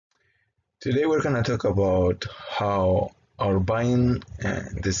Today we're going to talk about how our buying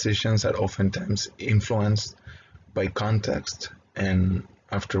decisions are oftentimes influenced by context, and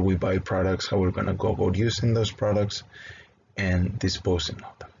after we buy products, how we're going to go about using those products and disposing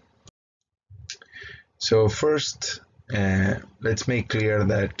of them. So first, let's make clear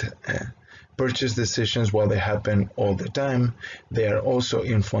that purchase decisions, while they happen all the time, they are also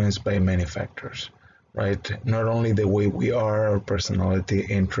influenced by many factors, right? Not only the way we are, our personality,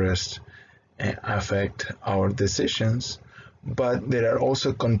 interests, affect our decisions, but there are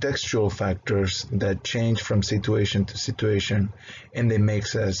also contextual factors that change from situation to situation, and they make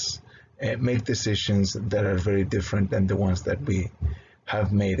us make decisions that are very different than the ones that we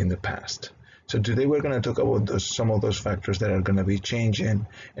have made in the past. So today we're going to talk about some of those factors that are going to be changing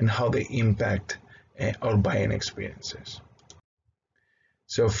and how they impact our buying experiences.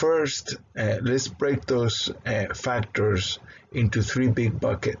 So first, let's break those factors into three big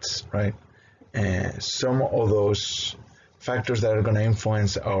buckets, right? Some of those factors that are going to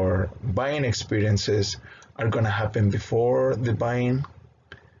influence our buying experiences are going to happen before the buying,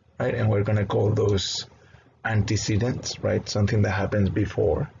 right? And we're going to call those antecedents, right? Something that happens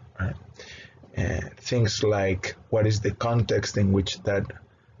before, right? Things like what is the context in which that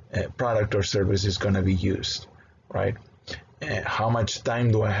product or service is going to be used, right? How much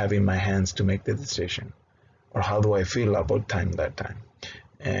time do I have in my hands to make the decision? Or how do I feel about that time?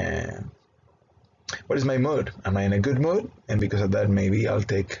 What is my mood? Am I in a good mood? And because of that, maybe I'll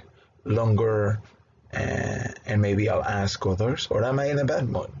take longer and maybe I'll ask others. Or am I in a bad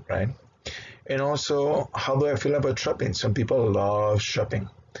mood, right? And also, how do I feel about shopping? Some people love shopping,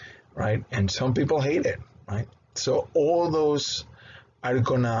 right? And some people hate it, right? So all those are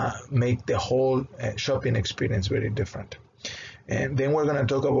gonna make the whole shopping experience very different. And then we're gonna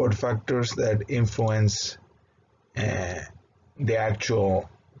talk about factors that influence the actual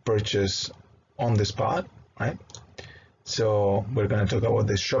purchase on the spot, right? So we're going to talk about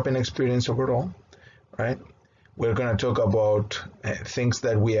the shopping experience overall, right? We're going to talk about things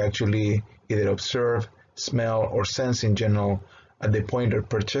that we actually either observe, smell, or sense in general at the point of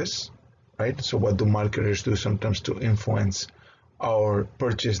purchase, right? So what do marketers do sometimes to influence our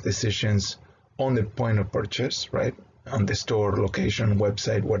purchase decisions on the point of purchase, right? On the store, location,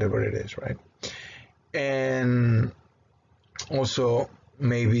 website, whatever it is, right? And also,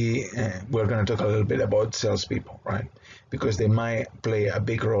 maybe we're going to talk a little bit about salespeople, right? Because they might play a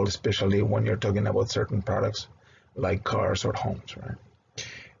big role, especially when you're talking about certain products like cars or homes, right?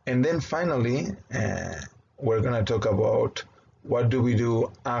 And then finally, we're going to talk about what do we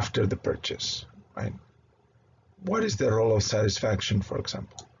do after the purchase, right? What is the role of satisfaction, for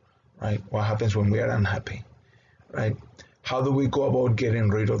example, right? What happens when we are unhappy, right? How do we go about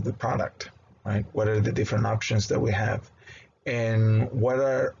getting rid of the product, right? What are the different options that we have? And what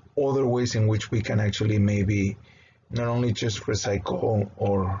are other ways in which we can actually maybe not only just recycle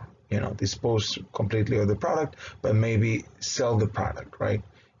or dispose completely of the product, but maybe sell the product, right?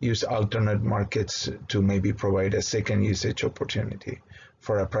 Use alternate markets to maybe provide a second usage opportunity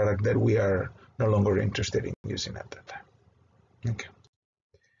for a product that we are no longer interested in using at that time. Okay.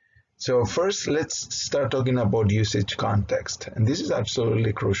 So first, let's start talking about usage context. And this is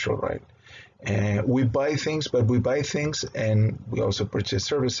absolutely crucial, right? We buy things, but we buy things and we also purchase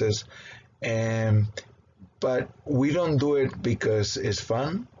services. But we don't do it because it's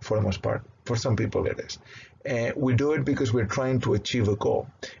fun, for the most part. For some people it is. We do it because we're trying to achieve a goal.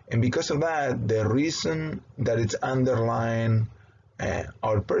 And because of that, the reason that it's underlying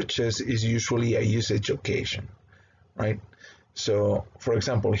our purchase is usually a usage occasion, right? So, for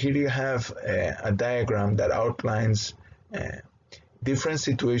example, here you have a diagram that outlines different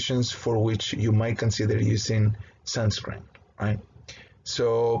situations for which you might consider using sunscreen, right?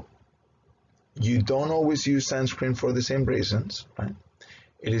 So you don't always use sunscreen for the same reasons, right?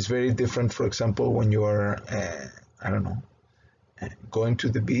 It is very different, for example, when you are, going to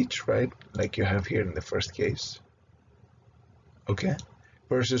the beach, right? Like you have here in the first case, okay?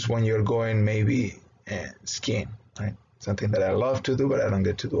 Versus when you're going maybe skiing, right? Something that I love to do, but I don't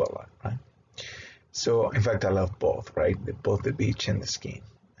get to do a lot, right? So, in fact, I love both, right? Both the beach and the skiing,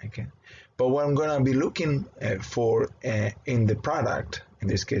 okay? But what I'm gonna be looking for in the product, in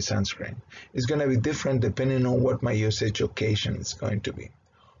this case sunscreen, is gonna be different depending on what my usage occasion is going to be.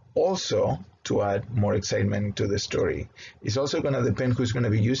 Also, to add more excitement to the story, it's also gonna depend who's gonna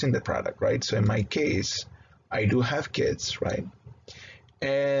be using the product, right? So in my case, I do have kids, right?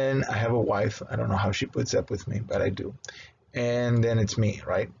 And I have a wife. I don't know how she puts up with me, but I do. And then it's me,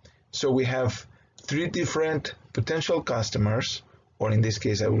 right? So we have three different potential customers, or in this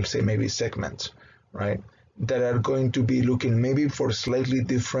case, I will say maybe segments, right? That are going to be looking maybe for slightly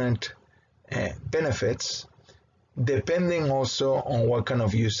different benefits, depending also on what kind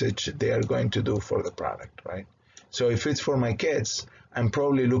of usage they are going to do for the product, right? So if it's for my kids, I'm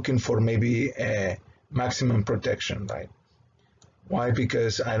probably looking for maybe a maximum protection, right? Why?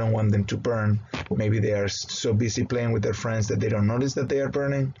 Because I don't want them to burn. Maybe they are so busy playing with their friends that they don't notice that they are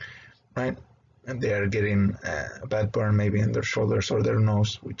burning, right? And they are getting a bad burn maybe in their shoulders or their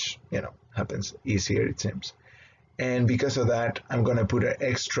nose, which, happens easier, it seems. And because of that, I'm going to put an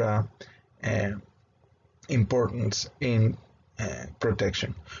extra importance in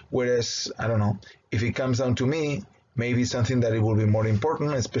protection. Whereas, I don't know, if it comes down to me, maybe something that it will be more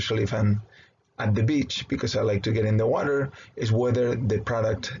important, especially if I'm at the beach, because I like to get in the water, is whether the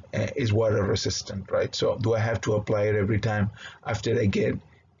product is water resistant, right? So do I have to apply it every time after I get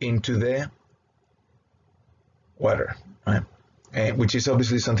into the water, right? Which is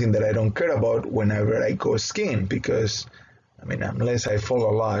obviously something that I don't care about whenever I go skiing, because unless I fall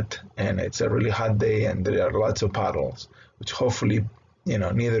a lot and it's a really hot day and there are lots of puddles, which hopefully,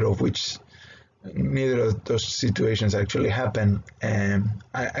 neither of those situations actually happen. And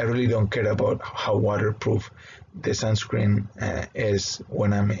I really don't care about how waterproof the sunscreen is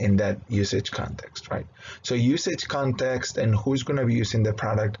when I'm in that usage context, right? So usage context and who's going to be using the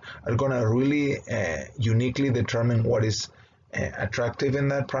product are going to really uniquely determine what is attractive in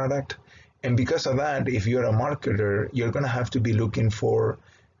that product. And because of that, if you're a marketer, you're going to have to be looking for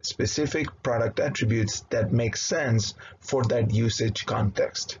specific product attributes that make sense for that usage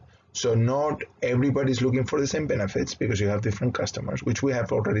context. So not everybody's looking for the same benefits because you have different customers, which we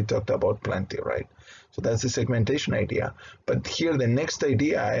have already talked about plenty, right? So that's the segmentation idea. But here the next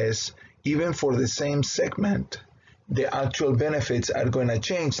idea is, even for the same segment, the actual benefits are going to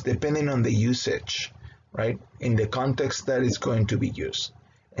change depending on the usage, right? In the context that it's going to be used.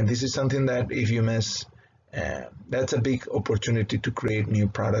 And this is something that if you miss, that's a big opportunity to create new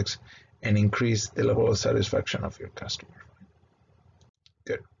products and increase the level of satisfaction of your customer.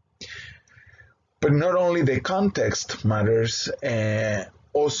 Good. But not only the context matters,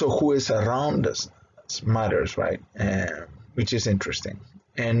 also who is around us matters, right? Which is interesting.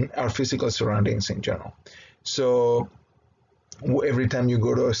 And our physical surroundings in general. So every time you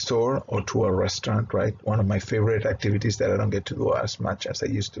go to a store or to a restaurant, right? One of my favorite activities that I don't get to do as much as I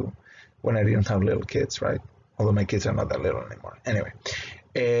used to when I didn't have little kids, right? Although my kids are not that little anymore. Anyway,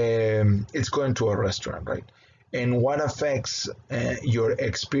 it's going to a restaurant, right? And what affects your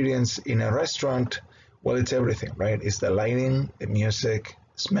experience in a restaurant? Well, it's everything, right? It's the lighting, the music,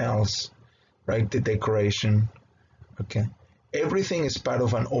 smells, right? The decoration, okay? Everything is part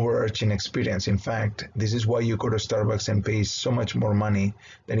of an overarching experience. In fact, this is why you go to Starbucks and pay so much more money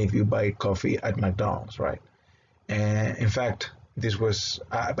than if you buy coffee at McDonald's, right? And in fact, this was,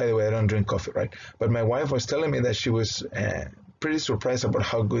 by the way, I don't drink coffee, right? But my wife was telling me that she was pretty surprised about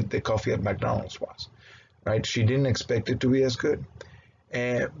how good the coffee at McDonald's was, right? She didn't expect it to be as good.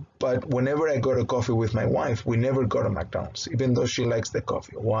 But whenever I go to coffee with my wife, we never go to McDonald's, even though she likes the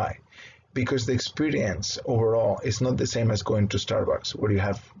coffee. Why? Because the experience overall is not the same as going to Starbucks, where you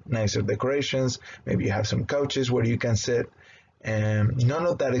have nicer decorations, maybe you have some couches where you can sit, and none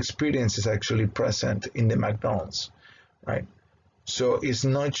of that experience is actually present in the McDonald's, right? So it's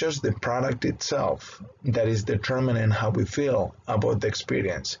not just the product itself that is determining how we feel about the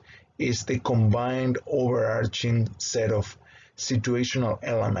experience. It's the combined overarching set of situational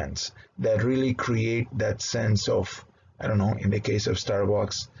elements that really create that sense of, I don't know, in the case of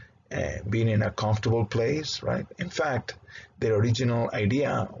Starbucks, being in a comfortable place, right? In fact, the original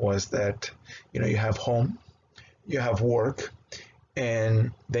idea was that, you have home, you have work,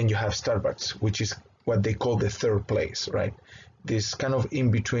 and then you have Starbucks, which is what they call the third place, right? This kind of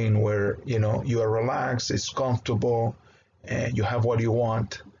in between where, you are relaxed, it's comfortable, and you have what you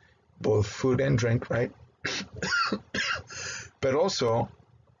want, both food and drink, right? But also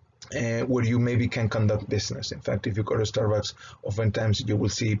where you maybe can conduct business. In fact, if you go to Starbucks, oftentimes you will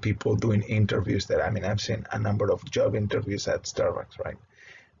see people doing interviews that, I've seen a number of job interviews at Starbucks, right?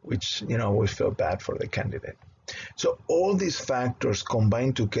 Which, we feel bad for the candidate. So all these factors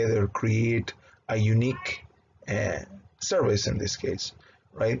combined together create a unique service in this case,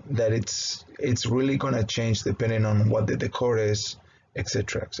 right? That it's really going to change depending on what the decor is,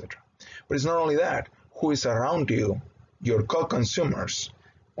 etc., etc. But it's not only that. Who is around you, your co-consumers,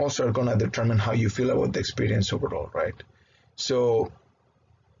 also are going to determine how you feel about the experience overall, right? So,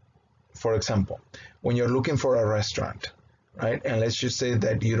 for example, when you're looking for a restaurant, right, and let's just say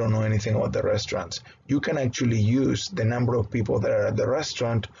that you don't know anything about the restaurants, you can actually use the number of people that are at the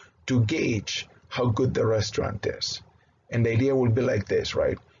restaurant to gauge how good the restaurant is. And the idea would be like this,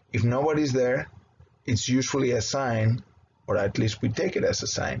 right? If nobody's there, it's usually a sign or at least we take it as a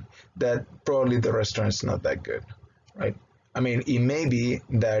sign that probably the restaurant is not that good, right? I mean, it may be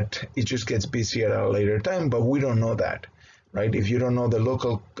that it just gets busier at a later time, but we don't know that, right? If you don't know the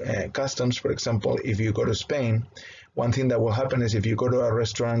local customs, for example, if you go to Spain, one thing that will happen is if you go to a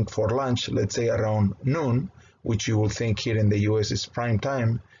restaurant for lunch, let's say around noon, which you will think here in the US is prime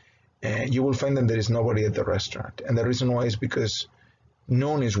time, you will find that there is nobody at the restaurant. And the reason why is because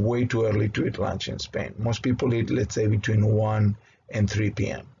noon is way too early to eat lunch in Spain. Most people eat, let's say, between 1 and 3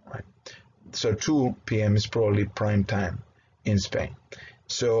 p.m., right? So 2 p.m. is probably prime time in Spain.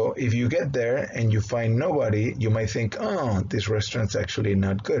 So if you get there and you find nobody, you might think, oh, this restaurant's actually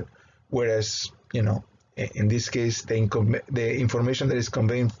not good. Whereas, you know, in this case, the information that is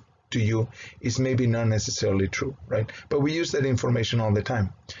conveyed to you is maybe not necessarily true, right? But we use that information all the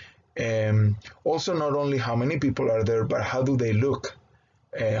time. Also, not only how many people are there, but how do they look?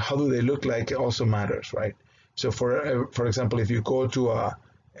 How do they look like also matters, right? So for example, if you go to a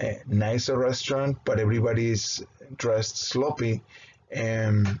nicer restaurant, but everybody is dressed sloppy,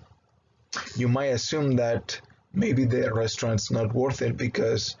 you might assume that maybe the restaurant's not worth it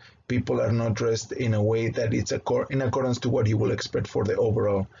because people are not dressed in a way that it's in accordance to what you will expect for the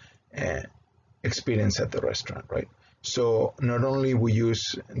overall experience at the restaurant, right? So not only we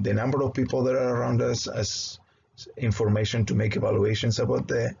use the number of people that are around us as information to make evaluations about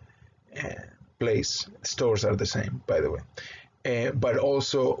the place. Stores are the same, by the way. But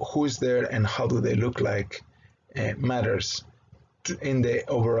also who's there and how do they look like matters in the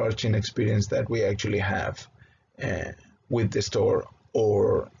overarching experience that we actually have with the store,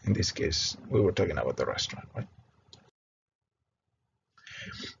 or in this case, we were talking about the restaurant, right?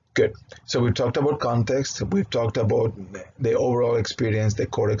 Good. So we've talked about context, we've talked about the overall experience, the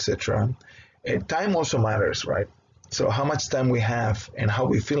core, etc. Time also matters, right? So how much time we have and how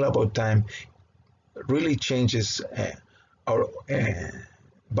we feel about time really changes our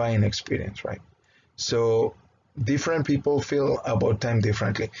buying experience, right? So different people feel about time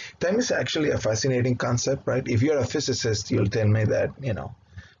differently. Time is actually a fascinating concept, right? If you're a physicist, you'll tell me that, you know,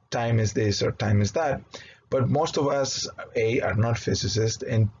 time is this or time is that. But most of us, A, are not physicists,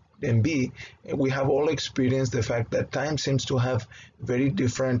 and B, we have all experienced the fact that time seems to have very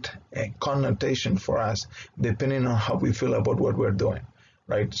different connotation for us depending on how we feel about what we're doing,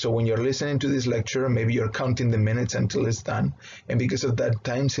 right? So when you're listening to this lecture, maybe you're counting the minutes until it's done, and because of that,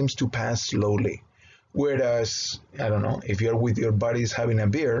 time seems to pass slowly. Whereas, I don't know, if you're with your buddies having a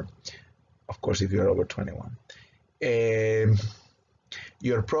beer, of course, if you're over 21,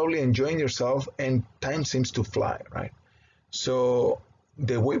 you're probably enjoying yourself and time seems to fly, right? So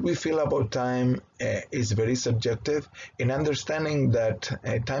the way we feel about time is very subjective, and understanding that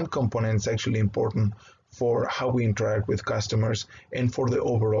time component is actually important for how we interact with customers and for the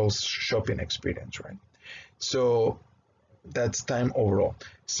overall shopping experience, right? So that's time overall.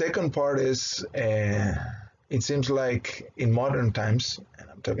 Second part is, it seems like in modern times, and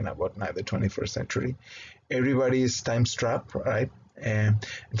I'm talking about now the 21st century, everybody is time strapped, right? In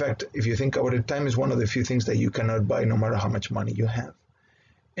fact, if you think about it, time is one of the few things that you cannot buy no matter how much money you have.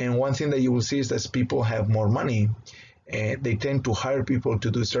 And one thing that you will see is that as people have more money, they tend to hire people to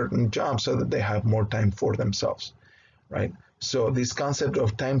do certain jobs so that they have more time for themselves, right? So this concept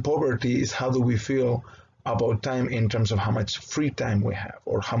of time poverty is how do we feel about time in terms of how much free time we have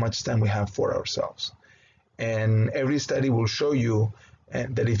or how much time we have for ourselves. And every study will show you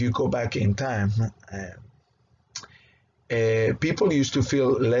that if you go back in time, people used to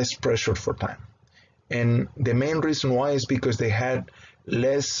feel less pressured for time. And the main reason why is because they had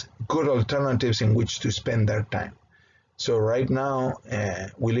less good alternatives in which to spend their time. So right now,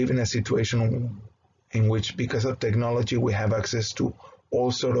 we live in a situation in which, because of technology, we have access to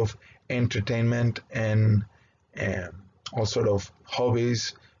all sort of entertainment and all sort of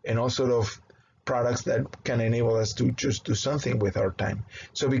hobbies and all sort of products that can enable us to just do something with our time.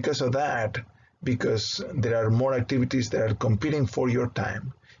 So because of that, because there are more activities that are competing for your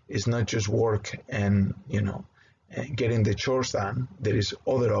time, it's not just work and, you know, getting the chores done. There is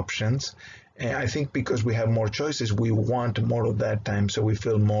other options. And I think because we have more choices, we want more of that time, so we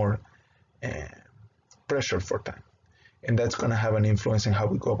feel more pressure for time. And that's going to have an influence in how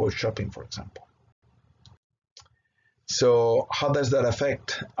we go about shopping, for example. So how does that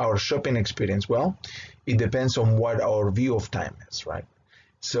affect our shopping experience? Well, it depends on what our view of time is, right?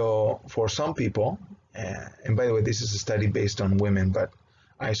 So for some people, and by the way, this is a study based on women, but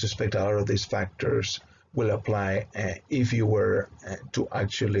I suspect a lot of these factors will apply if you were to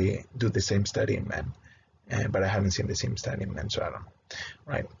actually do the same study in men. But I haven't seen the same study in men, so I don't know,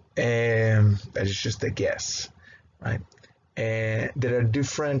 right? That is just a guess, right? There are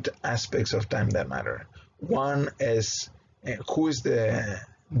different aspects of time that matter. One is who is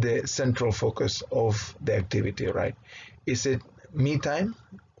the central focus of the activity, right? Is it me time,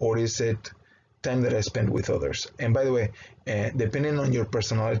 or is it time that I spend with others? And by the way, depending on your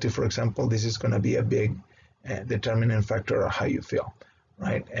personality, for example, this is going to be a big determining factor of how you feel,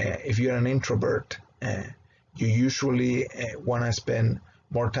 right? If you're an introvert, you usually want to spend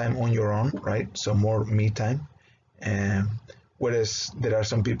more time on your own, right? So more me time. Whereas there are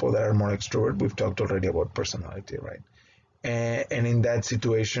some people that are more extrovert. We've talked already about personality, right? And in that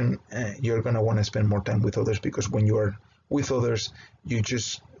situation, you're going to want to spend more time with others, because when you are with others, you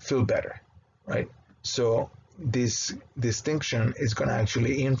just feel better, right? So this distinction is going to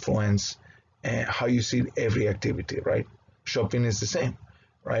actually influence how you see every activity, right? Shopping is the same,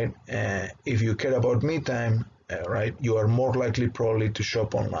 right? If you care about me time, right, you are more likely probably to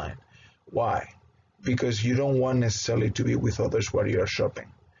shop online. Why? Because you don't want necessarily to be with others while you are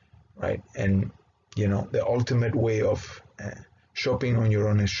shopping, right? And the ultimate way of shopping on your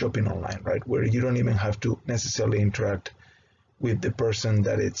own is shopping online, right? Where you don't even have to necessarily interact with the person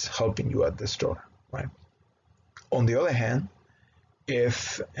that is helping you at the store, right? On the other hand,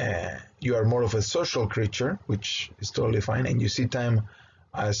 if you are more of a social creature, which is totally fine, and you see time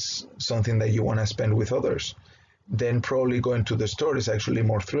as something that you want to spend with others, then probably going to the store is actually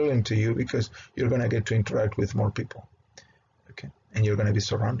more thrilling to you, because you're going to get to interact with more people, okay? And you're going to be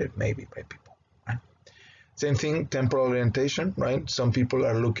surrounded maybe by people, right? Same thing, temporal orientation, right? Some people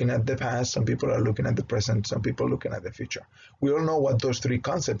are looking at the past, some people are looking at the present, some people are looking at the future. We all know what those three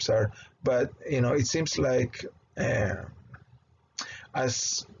concepts are, but it seems like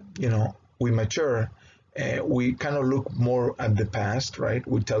as we mature, we kind of look more at the past, right?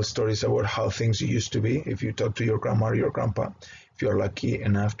 We tell stories about how things used to be. If you talk to your grandma or your grandpa, if you're lucky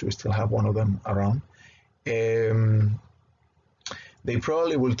enough to still have one of them around, they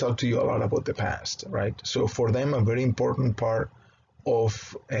probably will talk to you a lot about the past, right? So for them, a very important part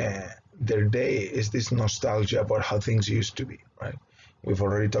of their day is this nostalgia about how things used to be, right? We've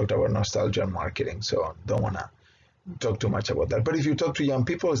already talked about nostalgia and marketing, so don't want to talk too much about that. But if you talk to young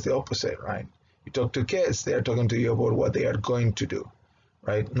people, it's the opposite, right? You talk to kids, they are talking to you about what they are going to do,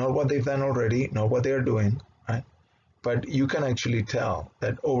 right? Not what they've done already, not what they are doing, right? But you can actually tell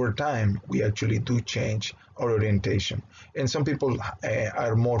that over time, we actually do change our orientation. And some people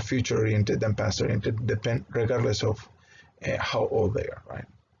are more future oriented than past oriented, regardless of how old they are, right?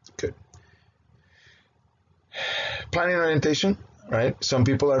 Good. Planning orientation, right? Some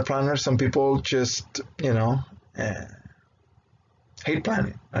people are planners, some people just, hate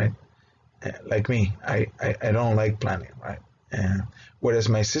planning, right? Like me, I don't like planning, right? Whereas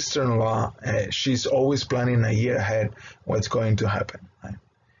my sister-in-law, she's always planning a year ahead what's going to happen, right?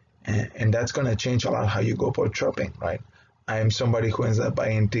 And that's going to change a lot how you go about shopping, right? I am somebody who ends up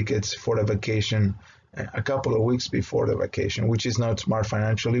buying tickets for a vacation a couple of weeks before the vacation, which is not smart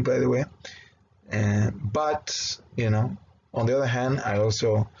financially, by the way. But, on the other hand, I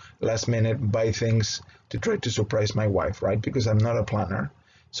also last minute buy things to try to surprise my wife, right? Because I'm not a planner.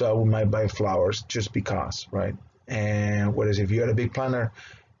 So I might buy flowers just because, right? And whereas if you're a big planner,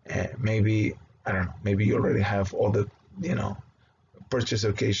 maybe, I don't know, maybe you already have all the, purchase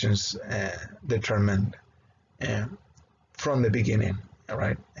occasions determined from the beginning,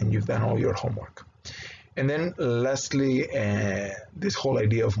 right? And you've done all your homework. And then lastly, this whole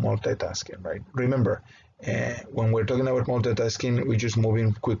idea of multitasking, right? Remember, when we're talking about multitasking, we're just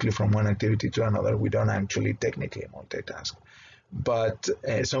moving quickly from one activity to another. We don't actually technically multitask. But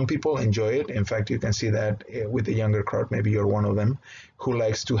some people enjoy it. In fact, you can see that with the younger crowd, maybe you're one of them, who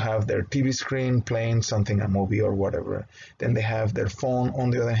likes to have their TV screen playing something, a movie or whatever. Then they have their phone on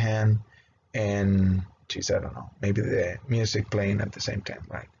the other hand, and geez, I don't know, maybe the music playing at the same time,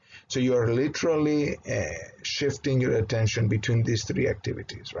 right? So you're literally shifting your attention between these three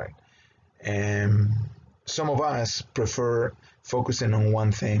activities, right? And some of us prefer focusing on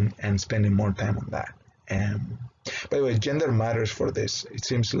one thing and spending more time on that. And by the way, gender matters for this. It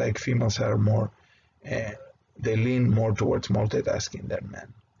seems like females are more, they lean more towards multitasking than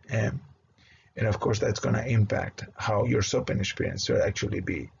men. And of course, that's going to impact how your shopping experience will actually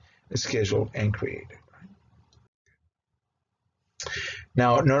be scheduled and created.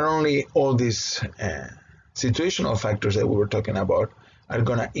 Now, not only all these situational factors that we were talking about are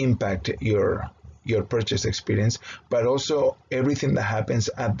going to impact your purchase experience, but also everything that happens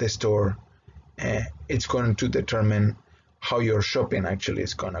at the store, it's going to determine how your shopping actually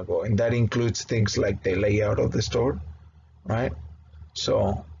is going to go. And that includes things like the layout of the store, right?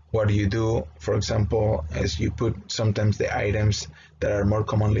 So what do you do, for example, is you put sometimes the items that are more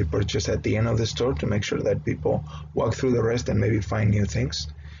commonly purchased at the end of the store to make sure that people walk through the rest and maybe find new things.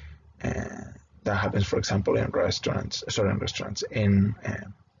 That happens, for example, in in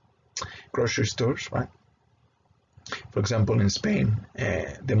grocery stores, right? For example, in Spain,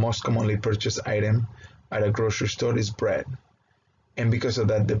 the most commonly purchased item at a grocery store is bread. And because of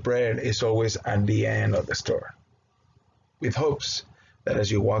that, the bread is always at the end of the store, with hopes that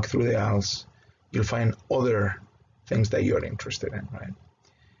as you walk through the aisles, you'll find other things that you're interested in, right?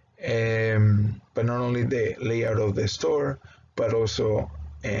 But not only the layout of the store, but also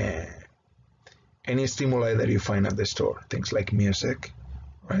any stimuli that you find at the store, things like music,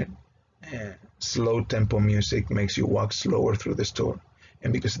 right? Slow tempo music makes you walk slower through the store,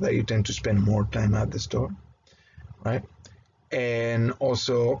 and because of that, you tend to spend more time at the store, right? And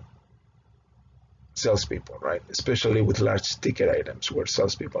also salespeople, right? Especially with large ticket items where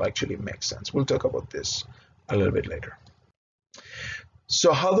salespeople actually make sense. We'll talk about this a little bit later.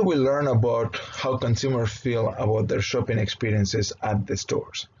 So how do we learn about how consumers feel about their shopping experiences at the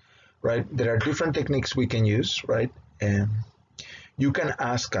stores, right? There are different techniques we can use, right? And you can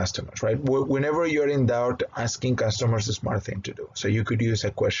ask customers, right? Whenever you're in doubt, asking customers is a smart thing to do. So you could use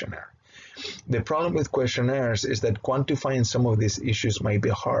a questionnaire. The problem with questionnaires is that quantifying some of these issues might be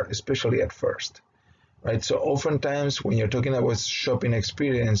hard, especially at first, right? So oftentimes when you're talking about shopping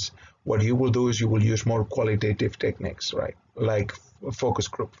experience, what you will do is you will use more qualitative techniques, right? Like a focus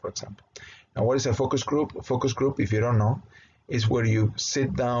group, for example. Now, what is a focus group? A focus group, if you don't know, is where you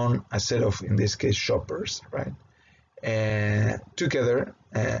sit down a set of, in this case, shoppers, right? And together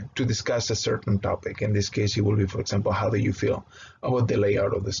to discuss a certain topic. In this case, it will be, for example, how do you feel about the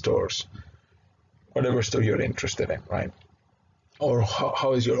layout of the stores, whatever store you're interested in, right? Or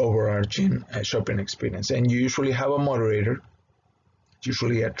how is your overarching shopping experience? And you usually have a moderator. It's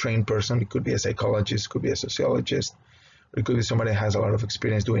usually a trained person. It could be a psychologist, could be a sociologist, or it could be somebody that has a lot of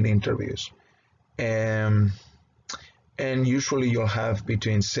experience doing interviews. And usually you'll have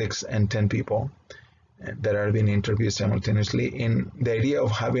between 6 and 10 people that are being interviewed simultaneously. And the idea of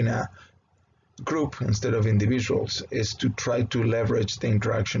having a group instead of individuals is to try to leverage the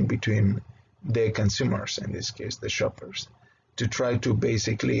interaction between the consumers, in this case the shoppers, to try to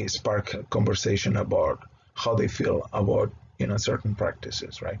basically spark a conversation about how they feel about certain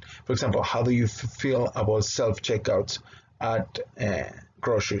practices, right? For example, how do you feel about self-checkouts at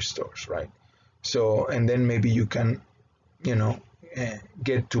grocery stores, right? So, and then maybe you can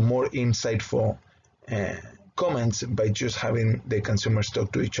get to more insightful comments by just having the consumers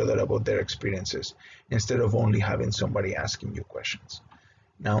talk to each other about their experiences instead of only having somebody asking you questions.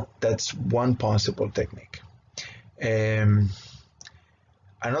 Now, that's one possible technique.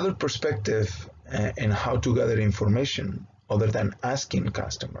 Another perspective in how to gather information other than asking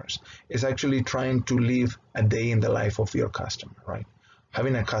customers is actually trying to live a day in the life of your customer, right?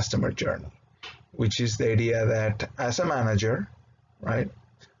 Having a customer journey, which is the idea that as a manager, right,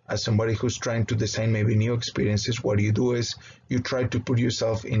 as somebody who's trying to design maybe new experiences, what you do is you try to put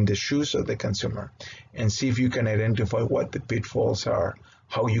yourself in the shoes of the consumer and see if you can identify what the pitfalls are,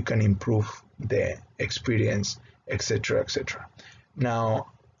 how you can improve the experience, etc., etc. Now,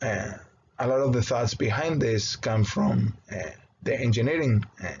 a lot of the thoughts behind this come from the engineering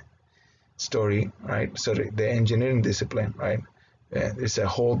story, right? Sorry, the engineering discipline, right? There's a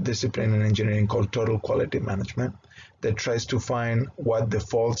whole discipline in engineering called total quality management that tries to find what the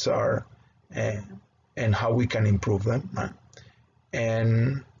faults are and how we can improve them, right?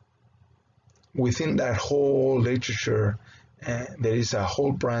 And within that whole literature, there is a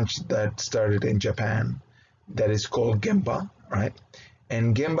whole branch that started in Japan that is called Gemba, right?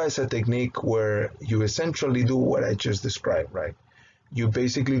 And Gemba is a technique where you essentially do what I just described, right? You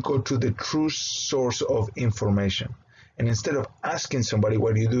basically go to the true source of information. And instead of asking somebody,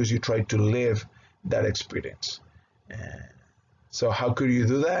 what you do is you try to live that experience. So how could you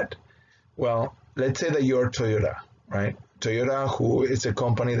do that? Well, let's say that you're Toyota, right? Toyota, who is a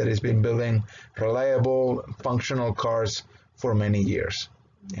company that has been building reliable, functional cars for many years.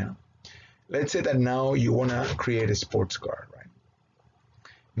 Yeah. Let's say that now you want to create a sports car, right?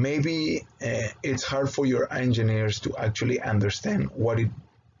 Maybe it's hard for your engineers to actually understand what it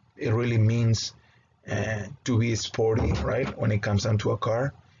really means to be sporty, right? When it comes down to a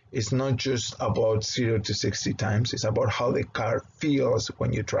car, it's not just about 0 to 60 times, it's about how the car feels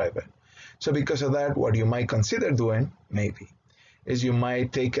when you drive it. So because of that, what you might consider doing, maybe, is you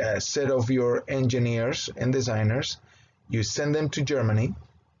might take a set of your engineers and designers, you send them to Germany,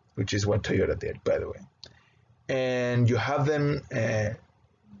 which is what Toyota did, by the way, and you have them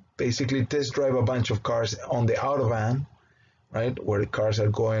basically test drive a bunch of cars on the Autobahn, right, where the cars are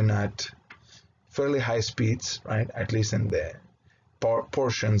going at fairly high speeds, right, at least in the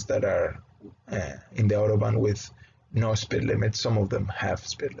portions that are in the Autobahn with no speed limit. Some of them have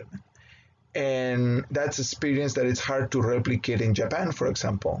speed limit. And that's experience that it's hard to replicate in Japan, for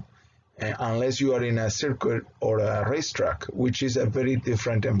example, unless you are in a circuit or a racetrack, which is a very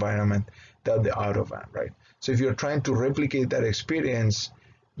different environment than the autobahn, right? So if you're trying to replicate that experience,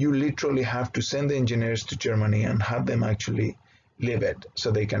 you literally have to send the engineers to Germany and have them actually live it,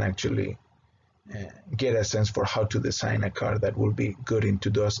 so they can actually get a sense for how to design a car that will be good into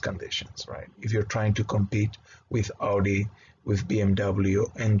those conditions, right? If you're trying to compete with Audi, with BMW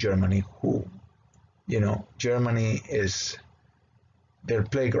and Germany, who, Germany is their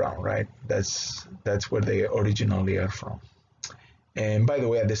playground, right? That's where they originally are from. And by the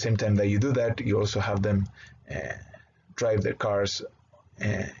way, at the same time that you do that, you also have them drive their cars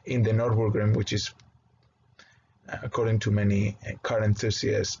in the Nürburgring, which is, according to many car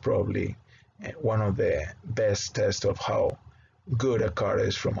enthusiasts, probably one of the best tests of how good a car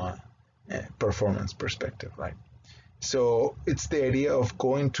is from a performance perspective, right? So it's the idea of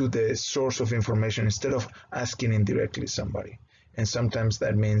going to the source of information instead of asking indirectly somebody. And sometimes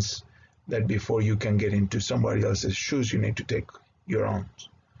that means that before you can get into somebody else's shoes, you need to take your own,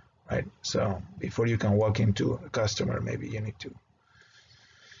 right? So before you can walk into a customer, maybe you need to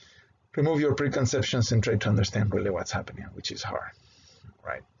remove your preconceptions and try to understand really what's happening, which is hard,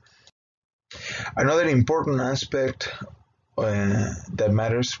 right? Another important aspect that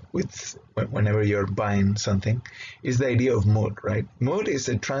matters whenever you're buying something is the idea of mood, right? Mood is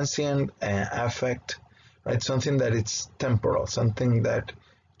a transient affect, right? Something that it's temporal, something that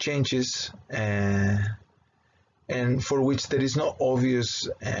changes and for which there is no obvious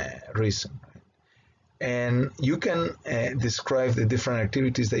reason. Right? And you can describe the different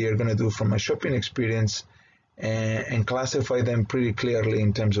activities that you're going to do from a shopping experience and classify them pretty clearly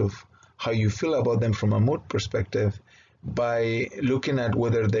in terms of how you feel about them from a mood perspective by looking at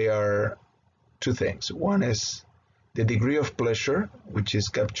whether they are two things. One is the degree of pleasure, which is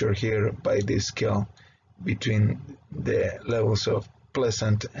captured here by this scale between the levels of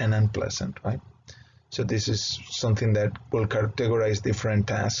pleasant and unpleasant, right? So this is something that will categorize different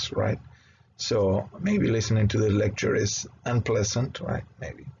tasks, right? So maybe listening to the lecture is unpleasant, right?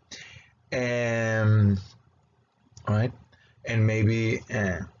 Maybe. Right? And maybe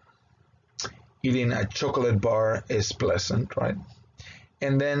eating a chocolate bar is pleasant, right?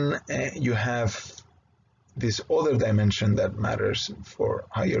 And then you have this other dimension that matters for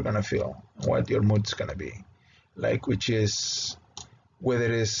how you're going to feel, what your mood's going to be, like, which is whether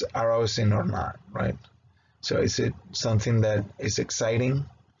it is arousing or not, right? So is it something that is exciting,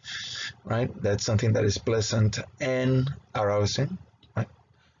 right? That's something that is pleasant and arousing, right?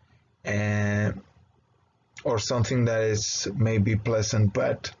 And or something that is maybe pleasant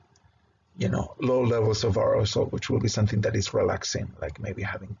but low levels of arousal, which will be something that is relaxing, like maybe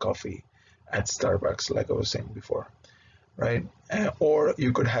having coffee at Starbucks, like I was saying before, right? Or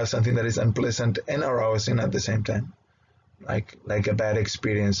you could have something that is unpleasant and arousing at the same time, like a bad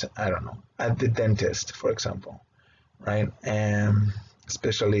experience, I don't know, at the dentist, for example, right?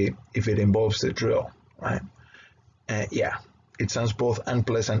 Especially if it involves the drill, right? Yeah, it sounds both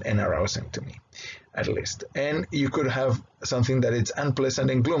unpleasant and arousing to me, at least. And you could have something that is unpleasant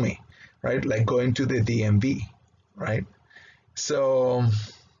and gloomy, right? Like going to the DMV, right? So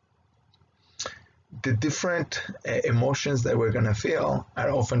the different emotions that we're going to feel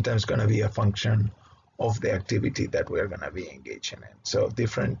are oftentimes going to be a function of the activity that we're going to be engaging in. So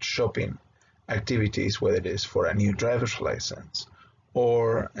different shopping activities, whether it is for a new driver's license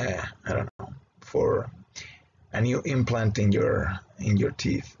or I don't know, for a new implant in your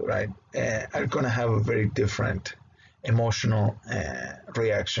teeth, right, are going to have a very different emotional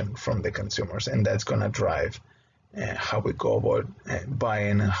reaction from the consumers, and that's going to drive how we go about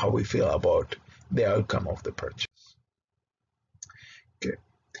buying and how we feel about the outcome of the purchase. Okay.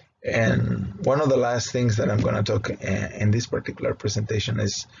 And one of the last things that I'm going to talk in this particular presentation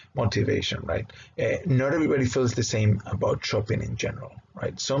is motivation, right? Not everybody feels the same about shopping in general,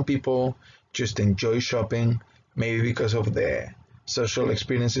 right? Some people just enjoy shopping, maybe because of the social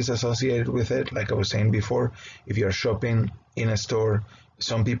experiences associated with it. Like I was saying before, if you're shopping in a store,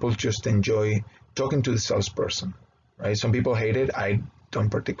 some people just enjoy talking to the salesperson, right? Some people hate it. I don't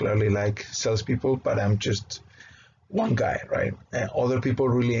particularly like salespeople, but I'm just one guy, right? Other people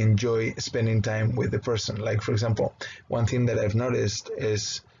really enjoy spending time with the person. Like, for example, one thing that I've noticed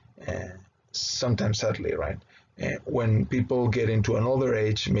is sometimes, sadly, right, when people get into an older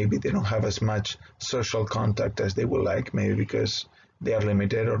age, maybe they don't have as much social contact as they would like, maybe because they are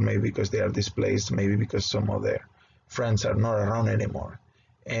limited, or maybe because they are displaced, maybe because some of their friends are not around anymore.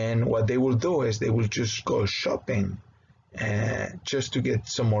 And what they will do is they will just go shopping just to get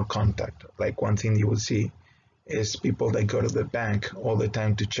some more contact. Like one thing you will see is people that go to the bank all the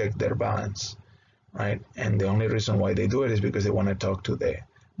time to check their balance, right? And the only reason why they do it is because they want to talk to the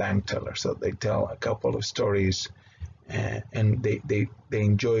bank teller. So they tell a couple of stories, and they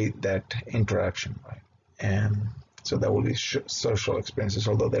enjoy that interaction, right? And so that will be social experiences,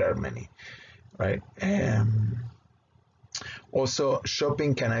 although there are many, right? Also,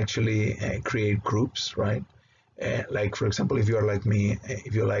 shopping can actually create groups, right? Like, for example, if you're like me,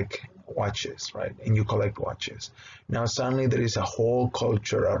 if you like watches, right, and you collect watches, now suddenly there is a whole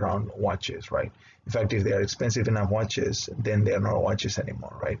culture around watches, right? In fact, if they are expensive enough watches, then they are not watches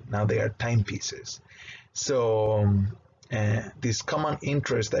anymore, right? Now they are timepieces. So this common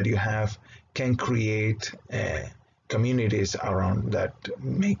interest that you have can create communities around that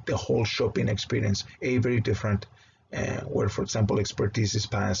make the whole shopping experience a very different, where, for example, expertise is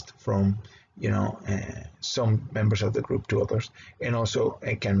passed from some members of the group to others, and also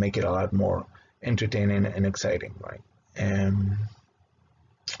it can make it a lot more entertaining and exciting, right?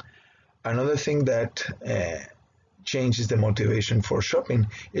 Another thing that changes the motivation for shopping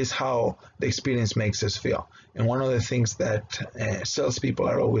is how the experience makes us feel. And one of the things that salespeople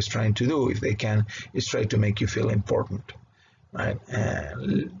are always trying to do, if they can, is try to make you feel important, right?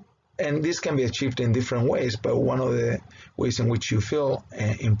 And this can be achieved in different ways, but one of the ways in which you feel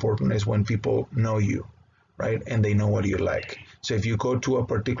important is when people know you, right? And they know what you like. So if you go to a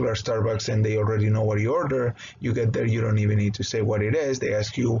particular Starbucks and they already know what you order, you get there, you don't even need to say what it is. They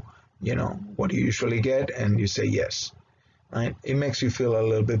ask you, what do you usually get? And you say yes, right? It makes you feel a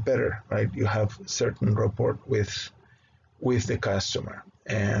little bit better, right? You have certain rapport with the customer.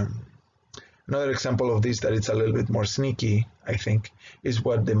 Another example of this that it's a little bit more sneaky, I think, is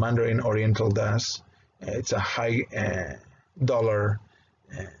what the Mandarin Oriental does. It's a high dollar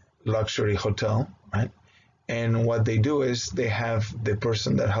luxury hotel, right? And what they do is they have the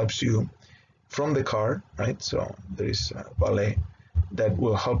person that helps you from the car, right? So there is a valet that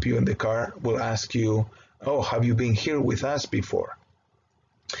will help you in the car, will ask you, oh, have you been here with us before?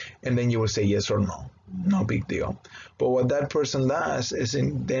 And then you will say yes or no. No big deal. But what that person does is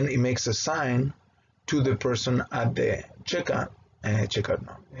then it makes a sign to the person at the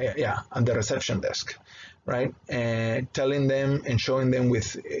at the reception desk, right? And telling them and showing them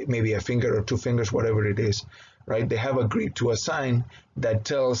with maybe a finger or two fingers, whatever it is, right? They have agreed to a sign that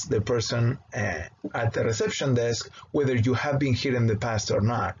tells the person at the reception desk whether you have been here in the past or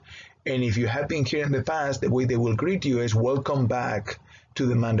not. And if you have been here in the past, the way they will greet you is welcome back to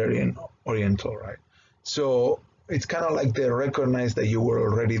the Mandarin Oriental, right? So it's kind of like they recognize that you were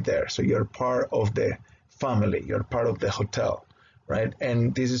already there. So you're part of the family, you're part of the hotel, right?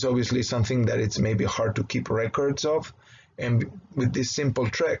 And this is obviously something that it's maybe hard to keep records of. And with this simple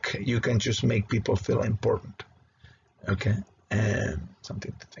trick, you can just make people feel important, okay? And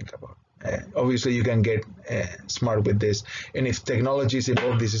something to think about. Obviously, you can get smart with this. And if technology is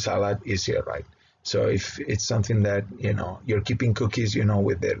involved, this is a lot easier, right? So if it's something that, you're keeping cookies,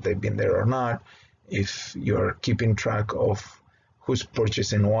 whether they've been there or not. If you're keeping track of who's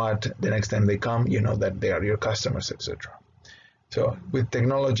purchasing what, the next time they come, you know that they are your customers, etc. So with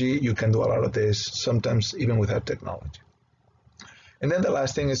technology, you can do a lot of this, sometimes even without technology. And then the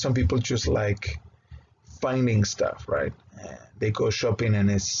last thing is some people just like finding stuff, right? They go shopping and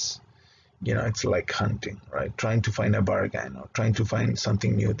it's like hunting, right? Trying to find a bargain or trying to find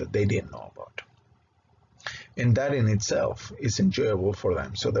something new that they didn't know about. And that in itself is enjoyable for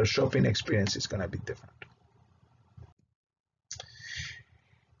them. So their shopping experience is going to be different.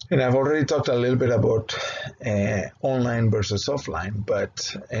 And I've already talked a little bit about online versus offline,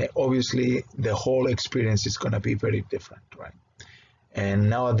 but obviously the whole experience is going to be very different, right? And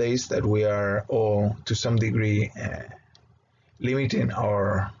nowadays that we are all, to some degree, limiting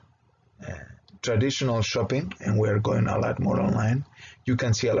our traditional shopping and we're going a lot more online, you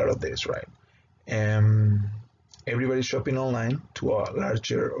can see a lot of this, right? Everybody's shopping online to a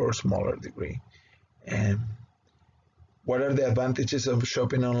larger or smaller degree. What are the advantages of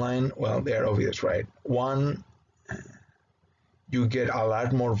shopping online? Well, they are obvious, right? One, you get a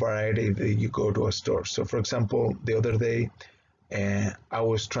lot more variety if you go to a store. So for example, the other day, I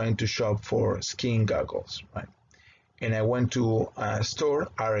was trying to shop for skiing goggles, right? And I went to a store,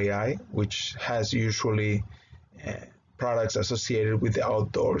 RAI, which has usually products associated with the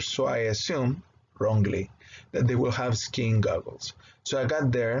outdoors. So I assume, wrongly, that they will have skiing goggles. So I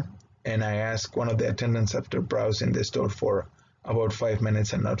got there and I asked one of the attendants after browsing the store for about 5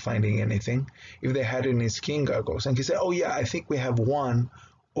 minutes and not finding anything, if they had any skiing goggles. And he said, oh yeah, I think we have one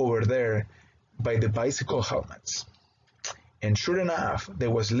over there by the bicycle helmets. And sure enough,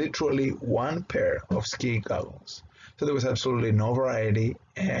 there was literally one pair of ski goggles. So there was absolutely no variety.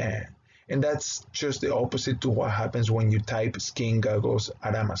 And And that's just the opposite to what happens when you type skiing goggles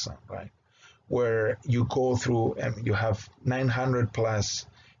at Amazon, right? Where you go through and you have 900 plus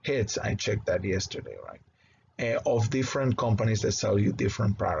hits. I checked that yesterday, right? Of different companies that sell you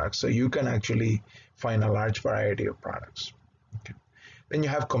different products. So you can actually find a large variety of products. Okay. Then you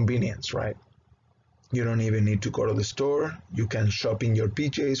have convenience, right? You don't even need to go to the store. You can shop in your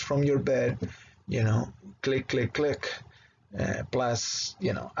PJs from your bed, click, click, click. Plus,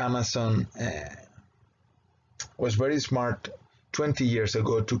 Amazon was very smart 20 years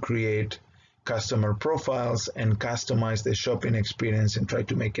ago to create customer profiles and customize the shopping experience and try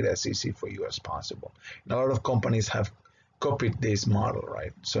to make it as easy for you as possible. And a lot of companies have copied this model,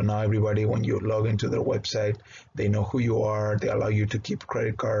 right? So now everybody, when you log into their website, they know who you are. They allow you to keep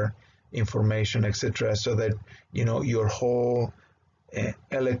credit card information, etc., so that your whole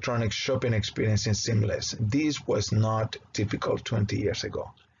electronic shopping experience is seamless. This was not typical 20 years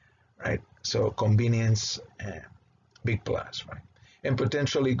ago, right? So convenience, big plus, right? And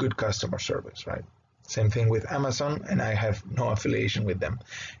potentially good customer service, right? Same thing with Amazon, and I have no affiliation with them.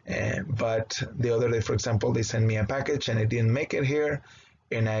 But the other day, for example, they sent me a package and it didn't make it here,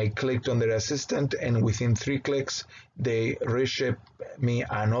 and I clicked on their assistant, and within 3 clicks, they reship me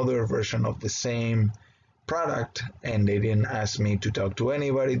another version of the same product, and they didn't ask me to talk to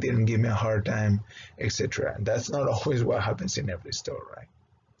anybody, didn't give me a hard time, etc. That's not always what happens in every store, right?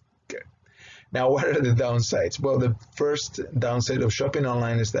 Good. Now, what are the downsides? Well, the first downside of shopping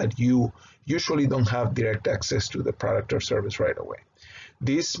online is that you usually don't have direct access to the product or service right away.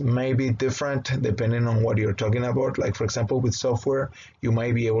 This may be different depending on what you're talking about. Like, for example, with software, you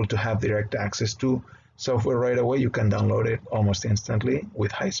might be able to have direct access to software right away. You can download it almost instantly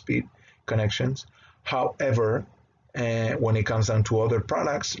with high-speed connections. However, when it comes down to other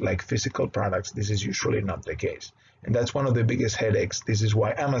products, like physical products, this is usually not the case. And that's one of the biggest headaches. This is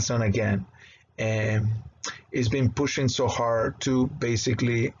why Amazon, again, has been pushing so hard to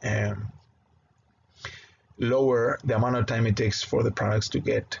basically lower the amount of time it takes for the products to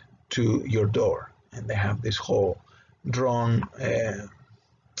get to your door. And they have this whole drone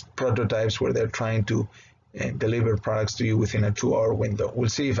prototypes where they're trying to deliver products to you within a 2-hour window. We'll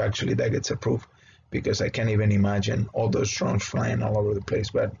see if actually that gets approved, because I can't even imagine all those drones flying all over the place,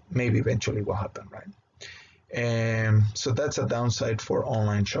 but maybe eventually will happen, right? So that's a downside for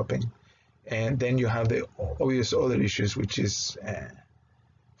online shopping. And then you have the obvious other issues, which is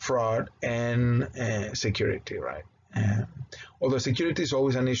fraud and security, right? Although security is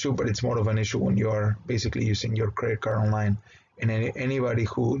always an issue, but it's more of an issue when you are basically using your credit card online, and anybody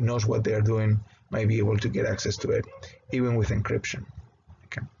who knows what they're doing might be able to get access to it, even with encryption.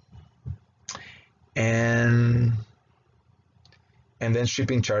 Okay. And then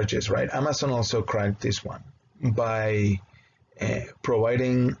shipping charges, right? Amazon also cracked this one by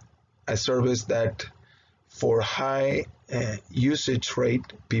providing a service that for high usage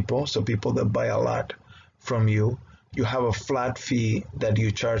rate people, so people that buy a lot from you, you have a flat fee that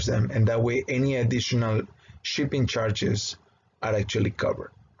you charge them, and that way any additional shipping charges are actually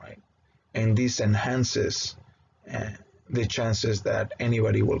covered, right? And this enhances the chances that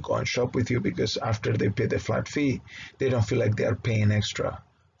anybody will go and shop with you, because after they pay the flat fee, they don't feel like they're paying extra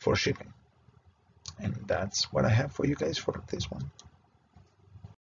for shipping. And that's what I have for you guys for this one.